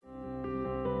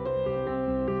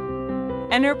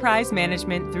Enterprise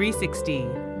Management 360,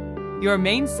 your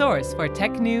main source for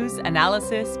tech news,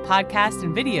 analysis, podcasts,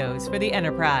 and videos for the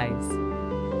enterprise.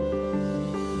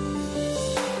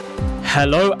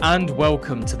 Hello and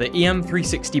welcome to the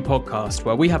EM360 Podcast,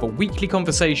 where we have a weekly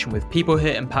conversation with people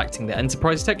here impacting the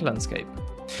enterprise tech landscape.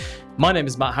 My name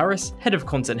is Matt Harris, Head of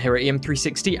Content here at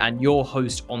EM360 and your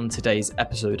host on today's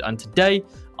episode. And today,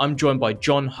 I'm joined by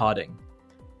Jon Harding.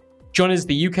 Jon is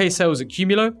the UK sales at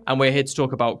Qumulo, and we're here to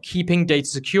talk about keeping data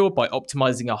secure by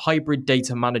optimizing a hybrid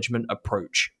data management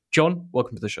approach. Jon,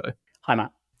 welcome to the show. Hi,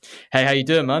 Matt. Hey, how you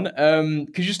doing, man?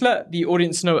 Could you just let the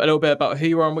audience know a little bit about who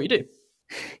you are and what you do?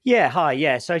 Yeah, hi.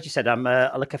 Yeah, so as you said,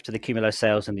 I look after the Qumulo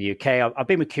sales in the UK. I've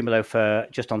been with Qumulo for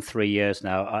just on 3 years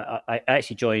now. I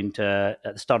actually joined at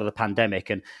the start of the pandemic,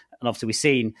 and obviously we've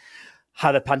seen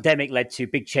how the pandemic led to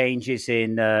big changes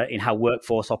in how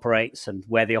workforce operates and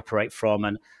where they operate from,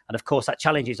 and of course that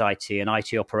challenges IT and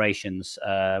IT operations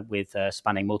with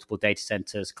spanning multiple data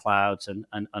centers, clouds, and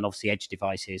obviously edge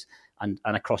devices, and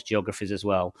across geographies as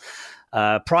well.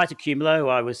 Prior to Qumulo,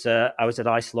 I was at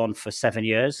Isilon for 7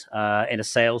 years in a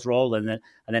sales role, and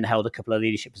then held a couple of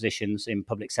leadership positions in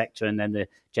public sector and then the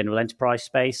general enterprise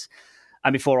space.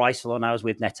 And before Isilon, I was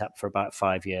with NetApp for about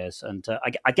 5 years. And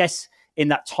I guess in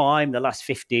that time, the last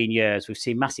 15 years, we've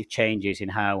seen massive changes in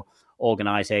how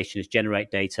organizations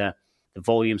generate data, the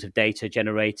volumes of data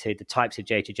generated, the types of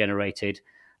data generated,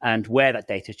 and where that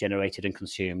data is generated and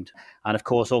consumed. And of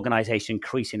course, organizations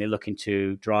increasingly looking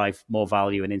to drive more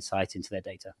value and insight into their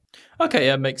data. Okay,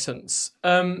 yeah, makes sense.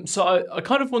 So I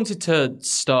kind of wanted to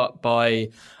start by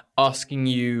asking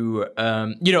you,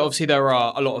 obviously there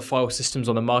are a lot of file systems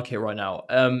on the market right now.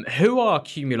 Who are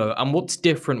Qumulo and what's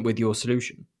different with your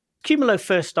solution? Qumulo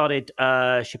first started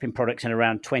shipping products in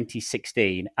around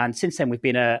 2016, and since then we've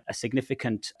been a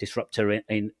significant disruptor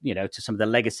in to some of the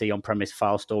legacy on-premise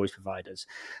file storage providers.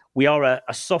 We are a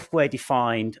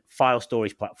software-defined file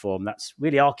storage platform that's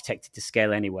really architected to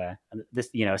scale anywhere, and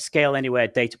this a scale anywhere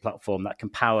data platform that can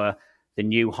power the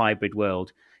new hybrid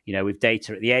world. With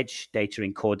data at the edge, data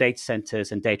in core data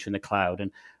centers, and data in the cloud,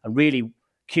 and really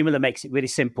Qumulo makes it really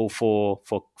simple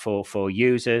for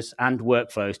users and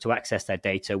workflows to access their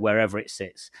data wherever it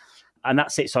sits. And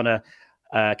that sits on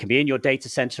can be in your data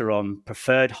center on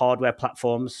preferred hardware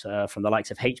platforms from the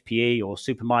likes of HPE or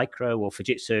Supermicro or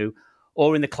Fujitsu,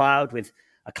 or in the cloud with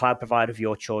a cloud provider of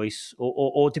your choice,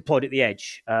 or deployed at the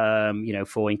edge,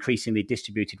 for increasingly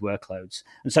distributed workloads.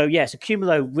 And so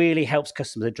Qumulo really helps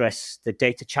customers address the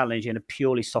data challenge in a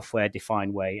purely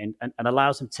software-defined way, and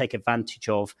allows them to take advantage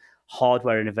of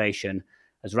hardware innovation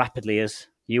as rapidly as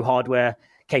new hardware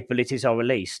capabilities are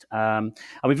released. And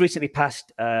we've recently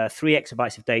passed 3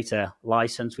 exabytes of data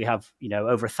license. We have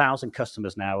over 1,000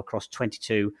 customers now across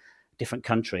 22 different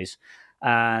countries.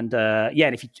 And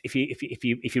and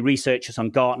if you research us on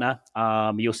Gartner,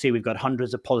 you'll see we've got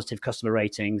hundreds of positive customer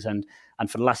ratings, and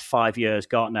for the last 5 years,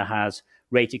 Gartner has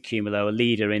rated Qumulo a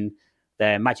leader in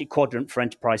their Magic Quadrant for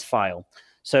enterprise file.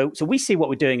 So we see what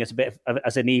we're doing as a bit of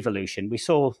as an evolution. We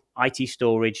saw IT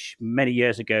storage many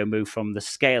years ago move from the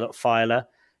scale-up filer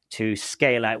to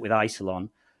scale-out with Isilon.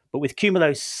 But with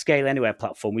Qumulo's Scale Anywhere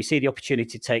platform, we see the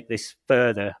opportunity to take this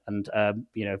further and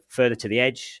further to the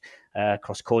edge,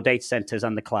 across core data centers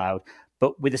and the cloud,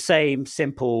 but with the same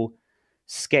simple,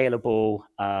 scalable,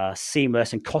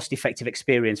 seamless, and cost-effective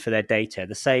experience for their data,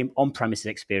 the same on-premises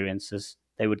experience as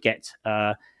they would get,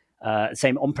 the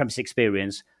same on-premises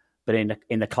experience, but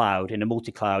in the cloud, in a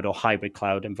multi-cloud or hybrid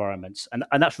cloud environments. And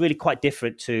that's really quite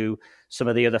different to some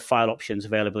of the other file options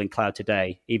available in cloud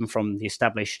today, even from the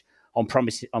established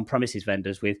on-premises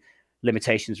vendors with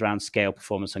limitations around scale,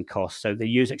 performance, and cost. So the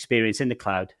user experience in the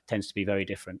cloud tends to be very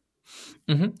different.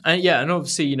 Mm-hmm. And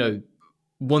obviously,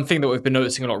 one thing that we've been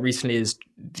noticing a lot recently is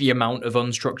the amount of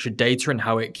unstructured data and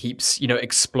how it keeps,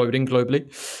 exploding globally.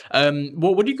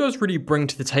 What do you guys really bring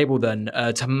to the table then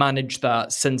to manage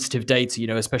that sensitive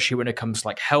data, especially when it comes to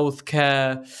like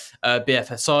healthcare,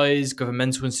 BFSIs,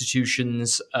 governmental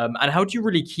institutions, and how do you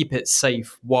really keep it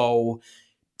safe while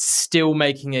still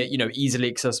making it, easily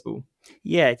accessible?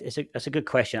 Yeah, it's a good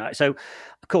question. So,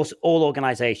 of course, all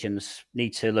organizations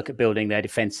need to look at building their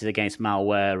defenses against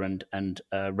malware and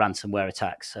ransomware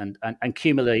attacks. And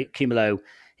Qumulo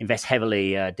invests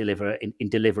heavily in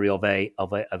delivery of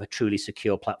a truly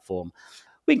secure platform.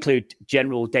 We include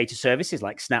general data services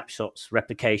like snapshots,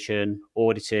 replication,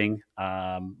 auditing,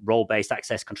 role-based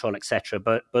access control, etc.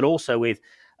 But also with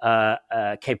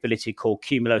a capability called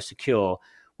Qumulo Secure,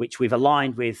 which we've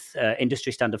aligned with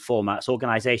industry standard formats.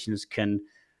 Organizations can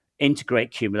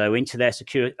integrate Qumulo into their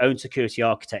own security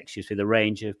architectures with a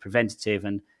range of preventative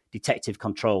and detective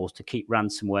controls to keep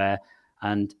ransomware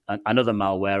and other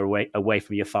malware away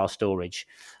from your file storage.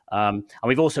 And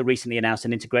we've also recently announced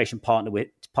an integration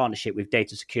partnership with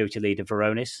data security leader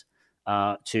Varonis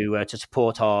to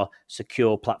support our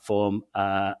secure platform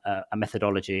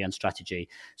methodology and strategy.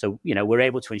 So, we're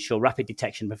able to ensure rapid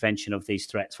detection and prevention of these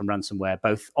threats from ransomware,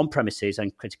 both on premises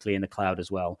and critically in the cloud as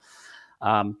well.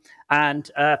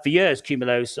 And for years,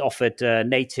 Qumulo's offered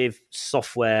native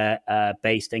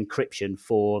software-based encryption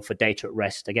for data at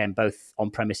rest, again, both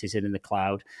on premises and in the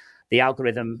cloud. The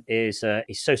algorithm is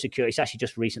so secure. It's actually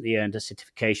just recently earned a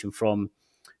certification from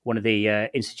one of the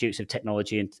institutes of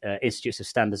technology and institutes of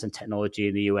standards and technology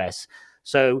in the US.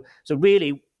 So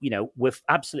really, we're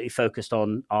absolutely focused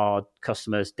on our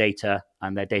customers' data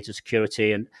and their data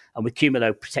security. And with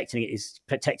Qumulo, protecting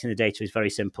the data is very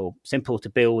simple to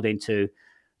build into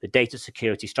the data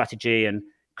security strategy, and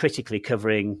critically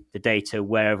covering the data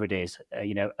wherever it is,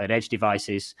 at edge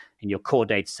devices, in your core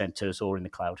data centers, or in the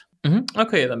cloud. Mm-hmm.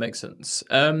 Okay, that makes sense.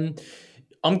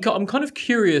 I'm kind of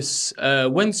curious,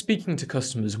 when speaking to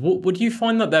customers, what do you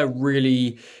find that they're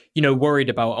really, worried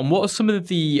about, and what are some of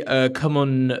the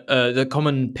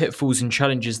common pitfalls and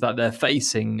challenges that they're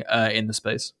facing in the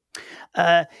space?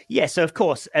 So of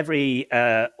course, every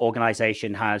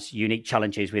organization has unique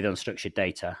challenges with unstructured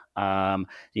data.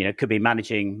 It could be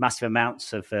managing massive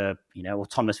amounts of,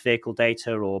 autonomous vehicle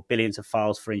data, or billions of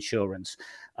files for insurance.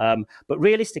 But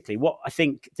realistically, what I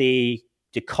think the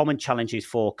common challenges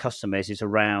for customers is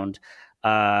around,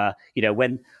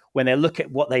 when they look at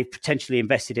what they've potentially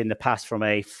invested in the past from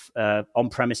a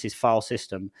on-premises file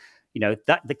system,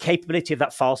 that the capability of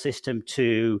that file system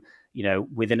to,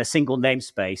 within a single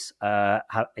namespace,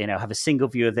 have a single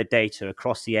view of their data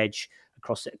across the edge,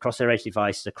 across their edge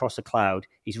devices, across the cloud,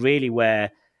 is really where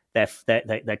their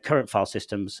current file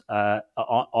systems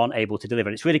aren't able to deliver.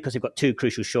 And it's really because they've got two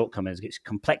crucial shortcomings: it's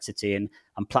complexity and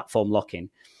platform lock-in.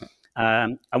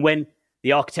 And when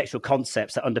the architectural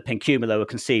concepts that underpin Qumulo were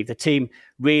conceived, the team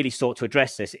really sought to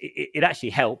address this. It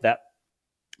actually helped that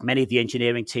many of the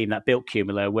engineering team that built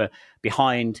Qumulo were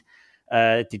behind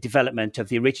the development of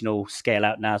the original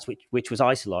scale-out NAS, which was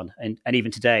Isilon. And even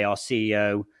today, our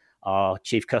CEO, our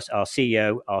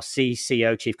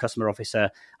CCO, Chief Customer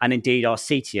Officer, and indeed our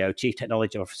CTO, Chief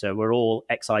Technology Officer, were all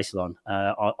ex-Isilon.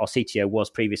 Our CTO was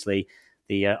previously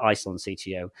the Isilon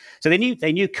CTO. So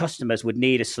they knew customers would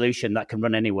need a solution that can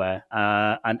run anywhere.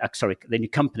 They knew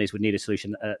companies would need a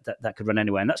solution that could run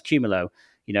anywhere. And that's Qumulo,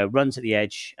 runs at the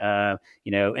edge,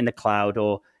 in the cloud,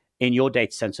 or in your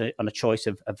data center on a choice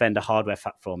of vendor hardware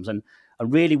platforms. And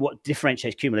really what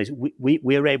differentiates Qumulo is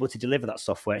we're able to deliver that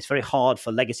software. It's very hard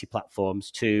for legacy platforms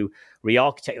to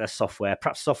re-architect their software,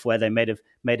 perhaps software they may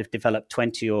have developed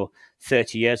 20 or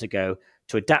 30 years ago,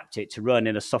 to adapt it to run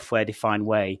in a software-defined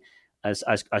way, as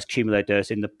Qumulo does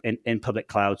in public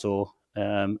clouds, or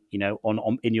in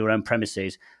your own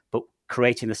premises, but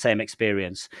creating the same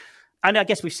experience. And I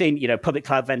guess we've seen, public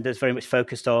cloud vendors very much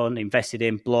focused on, invested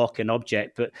in block and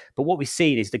object, but what we've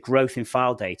seen is the growth in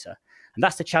file data. And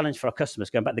that's the challenge for our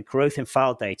customers, going back to the growth in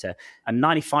file data. And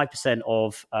 95%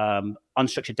 of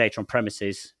unstructured data on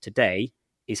premises today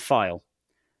is file,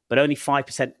 but only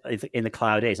 5% in the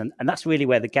cloud is. And that's really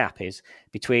where the gap is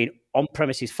between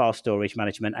on-premises file storage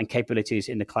management and capabilities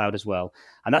in the cloud as well.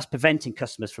 And that's preventing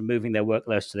customers from moving their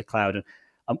workloads to the cloud.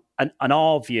 And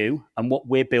our view, and what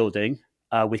we're building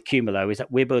with Qumulo, is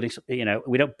that we're building,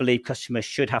 we don't believe customers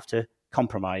should have to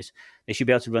compromise. They should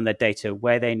be able to run their data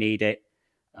where they need it,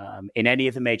 in any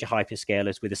of the major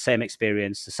hyperscalers, with the same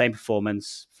experience, the same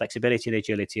performance, flexibility and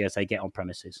agility as they get on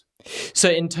premises. So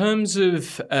in terms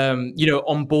of,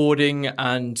 onboarding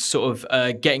and sort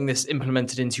of getting this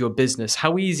implemented into your business,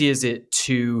 how easy is it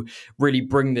to really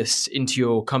bring this into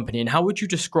your company? And how would you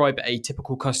describe a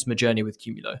typical customer journey with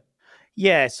Qumulo?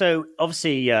 Yeah, so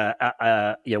obviously,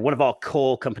 one of our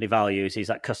core company values is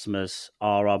that customers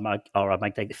are our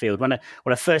magnetic field. One of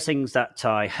the first things that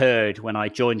I heard when I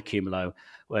joined Qumulo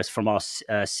was from our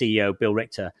CEO, Bill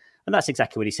Richter. And that's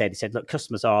exactly what he said. He said, look,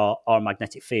 customers are our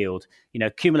magnetic field.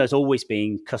 Qumulo's always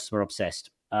been customer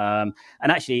obsessed. And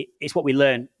actually, it's what we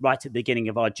learned right at the beginning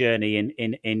of our journey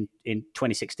in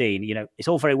 2016. It's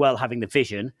all very well having the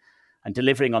vision and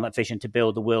delivering on that vision to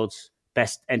build the world's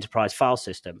best enterprise file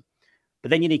system. But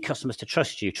then you need customers to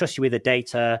trust you with the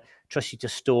data, trust you to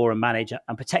store and manage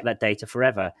and protect that data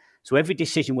forever. So every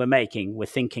decision we're making, we're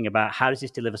thinking about how does this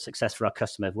deliver success for our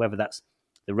customers, whether that's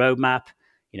the roadmap,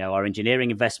 our engineering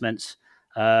investments,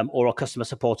 or our customer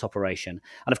support operation.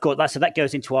 And of course, that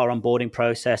goes into our onboarding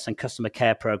process and customer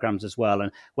care programs as well.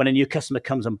 And when a new customer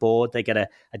comes on board, they get a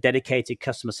dedicated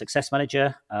customer success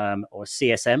manager, or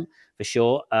CSM for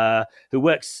short, who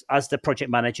works as the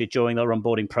project manager during their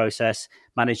onboarding process,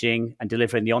 managing and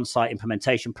delivering the on-site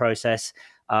implementation process,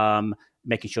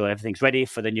 making sure everything's ready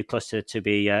for the new cluster to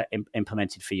be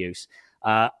implemented for use.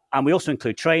 And we also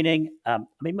include training.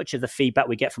 Much of the feedback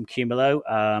we get from Qumulo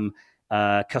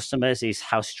customers is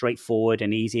how straightforward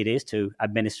and easy it is to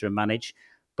administer and manage.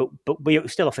 But we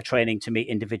still offer training to meet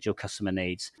individual customer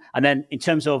needs. And then in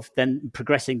terms of then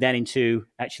progressing then into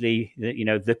actually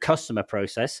the customer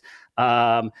process,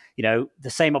 the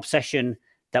same obsession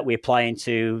that we apply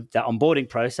into that onboarding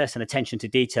process and attention to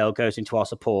detail goes into our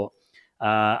support.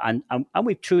 And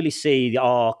we truly see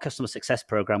our customer success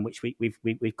program, which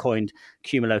we've coined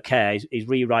Qumulo Care, is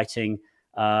rewriting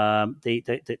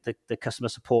the customer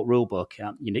support rulebook.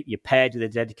 You're paired with a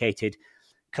dedicated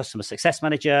customer success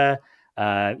manager.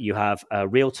 You have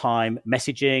real-time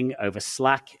messaging over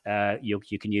Slack.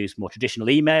 You can use more traditional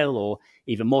email or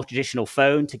even more traditional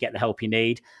phone to get the help you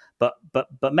need. But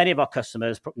many of our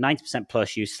customers, 90%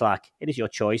 plus, use Slack. It is your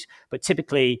choice, but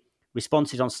typically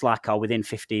responses on Slack are within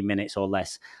 15 minutes or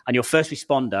less. And your first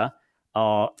responder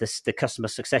are the customer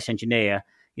success engineer.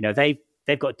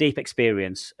 They've got deep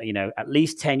experience, at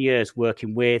least 10 years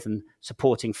working with and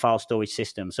supporting file storage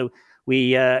systems. So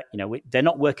they're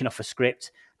not working off a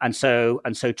script. And so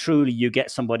truly you get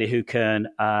somebody who can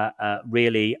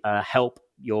really help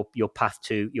your path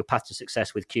to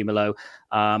success with Qumulo.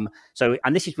 And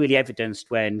this is really evidenced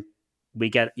when we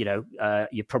get,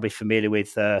 you're probably familiar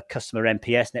with customer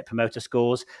NPS, Net Promoter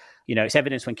Scores. It's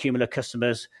evidence when Qumulo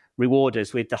customers reward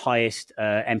us with the highest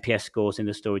NPS scores in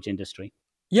the storage industry.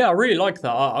 Yeah, I really like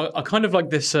that. I kind of like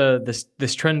this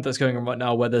trend that's going on right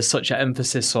now, where there's such an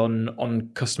emphasis on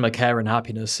customer care and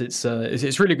happiness. It's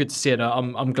really good to see it.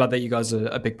 I'm glad that you guys are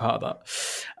a big part of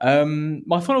that.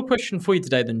 My final question for you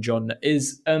today, then, Jon,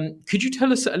 is could you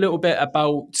tell us a little bit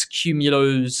about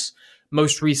Qumulo's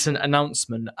most recent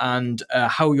announcement and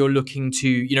how you're looking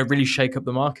to really shake up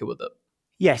the market with it?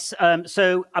 Yes. One of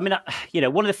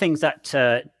the things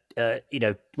that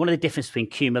one of the differences between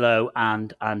Qumulo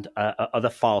and other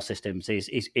file systems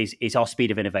is our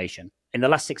speed of innovation. In the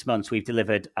last 6 months, we've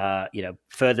delivered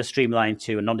further streamlined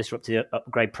to a non-disruptive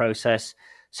upgrade process,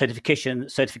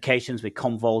 certifications with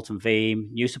Commvault and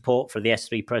Veeam, new support for the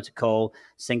S3 protocol,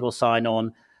 single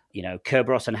sign-on,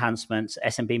 Kerberos enhancements,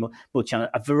 SMB multi-channel,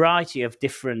 a variety of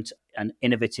different and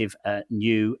innovative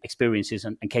new experiences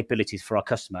and capabilities for our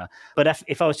customer. But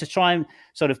if I was to try and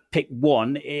sort of pick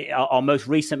one, our most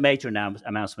recent major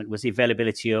announcement was the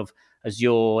availability of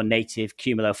Azure native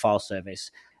Qumulo file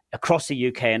service across the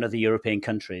UK and other European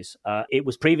countries. It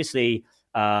was previously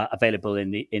available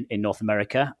in North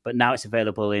America, but now it's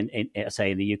available in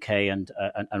the UK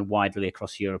and widely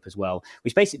across Europe as well,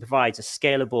 which basically provides a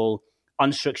scalable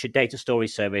unstructured data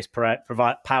storage service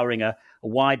powering a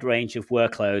wide range of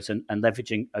workloads and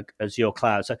leveraging Azure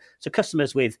cloud. So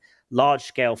customers with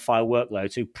large-scale file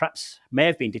workloads who perhaps may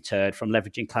have been deterred from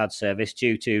leveraging cloud service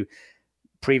due to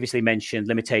previously mentioned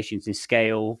limitations in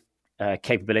scale,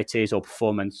 capabilities, or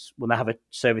performance will now have a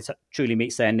service that truly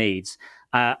meets their needs.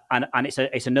 And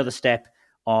it's another step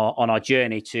on our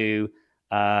journey to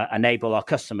enable our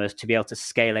customers to be able to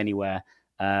scale anywhere.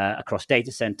 Across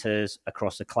data centers,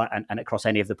 across the cloud, and across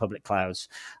any of the public clouds.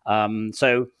 And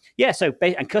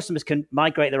customers can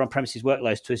migrate their on-premises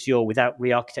workloads to Azure without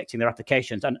re-architecting their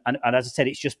applications. And as I said,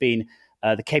 it's just been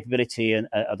the capability and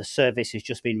the service has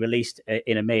just been released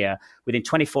in EMEA within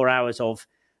 24 hours of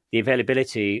the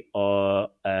availability of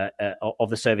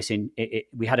the service.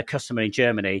 We had a customer in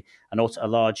Germany, a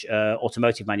large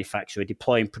automotive manufacturer,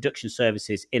 deploying production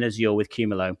services in Azure with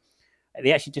Qumulo.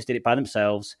 They actually just did it by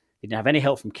themselves. They didn't have any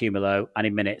help from Qumulo, and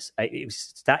in minutes, it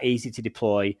was that easy to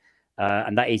deploy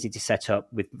and that easy to set up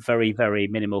with very, very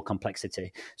minimal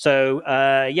complexity. So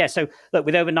look,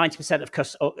 with over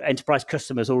 90% of enterprise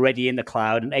customers already in the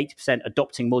cloud and 80%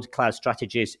 adopting multi-cloud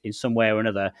strategies in some way or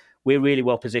another, we're really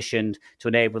well positioned to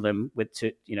enable them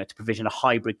to provision a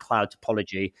hybrid cloud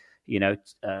topology,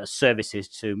 services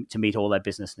to meet all their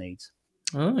business needs.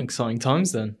 Oh, exciting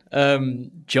times then.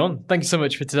 Jon, thank you so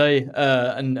much for today,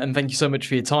 and thank you so much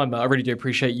for your time. I really do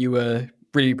appreciate you.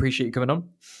 Really appreciate you coming on.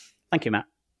 Thank you, Matt.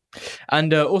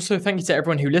 And also thank you to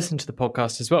everyone who listened to the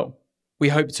podcast as well. We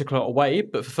hope it took a lot away,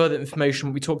 but for further information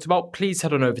on what we talked about, please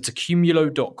head on over to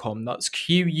Qumulo.com. That's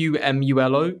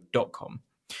Qumulo.com.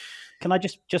 Can I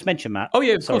just mention, Matt? Oh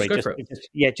yeah, of course, sorry, go for it.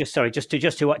 Just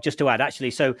to add.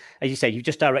 Actually, so as you say, you've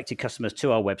just directed customers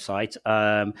to our website.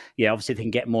 Obviously they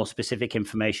can get more specific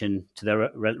information to their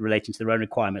relating to their own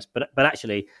requirements, but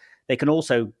actually they can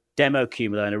also demo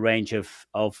Qumulo in a range of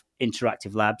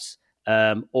interactive labs,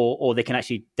 or they can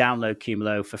actually download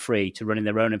Qumulo for free to run in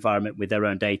their own environment with their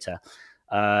own data.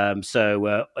 And as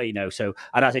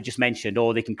I just mentioned,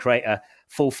 or they can create a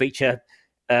full feature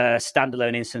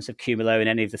standalone instance of Qumulo in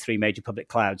any of the 3 major public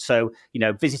clouds. So,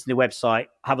 visiting the website,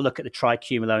 have a look at the Try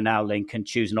Qumulo Now link and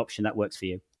choose an option that works for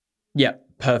you. Yeah,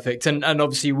 perfect. And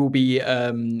obviously we'll be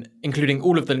including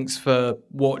all of the links for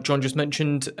what Jon just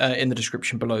mentioned in the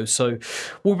description below. So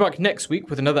we'll be back next week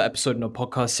with another episode in our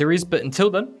podcast series. But until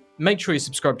then, make sure you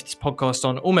subscribe to this podcast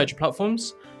on all major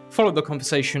platforms. Follow the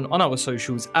conversation on our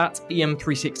socials at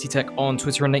EM360 Tech on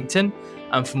Twitter and LinkedIn.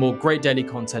 And for more great daily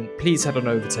content, please head on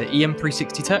over to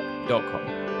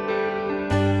em360tech.com.